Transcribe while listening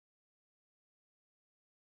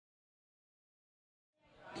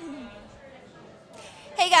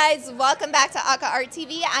guys, welcome back to ACCA Art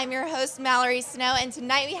TV. I'm your host, Mallory Snow, and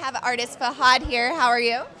tonight we have artist Fahad here. How are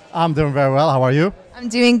you? I'm doing very well. How are you? I'm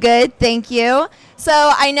doing good, thank you. So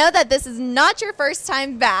I know that this is not your first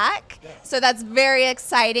time back, so that's very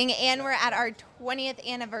exciting, and we're at our 20th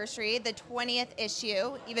anniversary, the 20th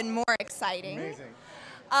issue, even more exciting. Amazing.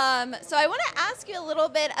 So I want to ask you a little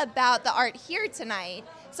bit about the art here tonight.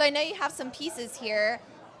 So I know you have some pieces here.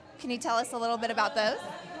 Can you tell us a little bit about those?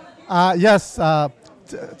 Yes.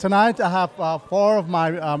 Tonight I have 4 of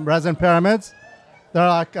my resin pyramids. They're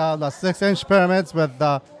like the 6-inch pyramids with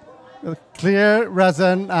clear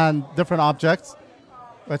resin and different objects,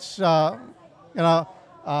 which it's all.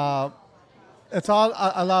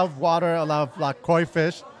 I love water. I love like koi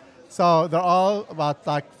fish, so they're all about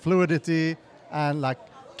like fluidity and like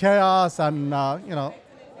chaos and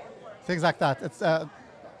things like that. It's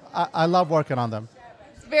I love working on them.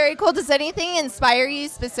 It's very cool. Does anything inspire you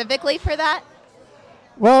specifically for that?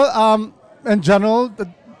 Well, in general, the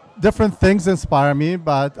different things inspire me,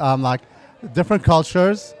 but like different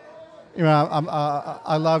cultures.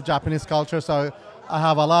 I love Japanese culture, so I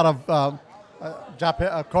have a lot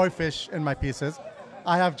of koi fish in my pieces.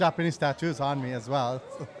 I have Japanese tattoos on me as well.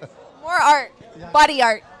 More art, Yeah. body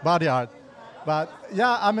art. Body art. But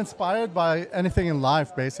yeah, I'm inspired by anything in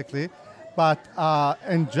life, basically. But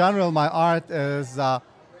in general, my art is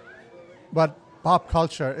but pop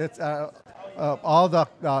culture. It's all the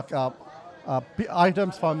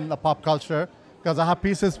items from the pop culture, because I have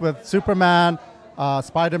pieces with Superman,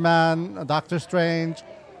 Spider-Man, Doctor Strange,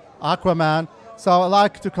 Aquaman. So I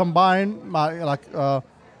like to combine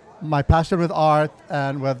my passion with art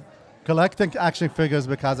and with collecting action figures,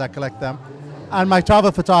 because I collect them, and my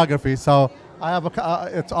travel photography. So I have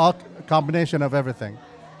it's all a combination of everything.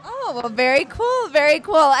 Oh, well, very cool, very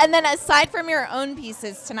cool. And then aside from your own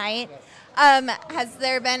pieces tonight, has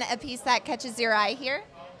there been a piece that catches your eye here?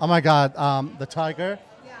 Oh my God, the tiger.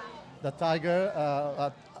 Yeah. The tiger,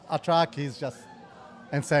 Atrak, he's just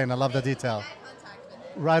insane. I love the detail.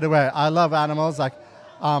 Right away. I love animals. Like,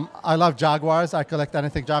 I love jaguars. I collect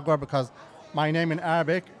anything jaguar because my name in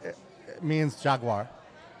Arabic it means jaguar.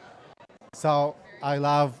 So I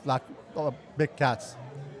love like big cats.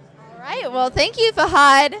 All right. Well, thank you,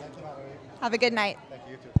 Fahad. Have a good night.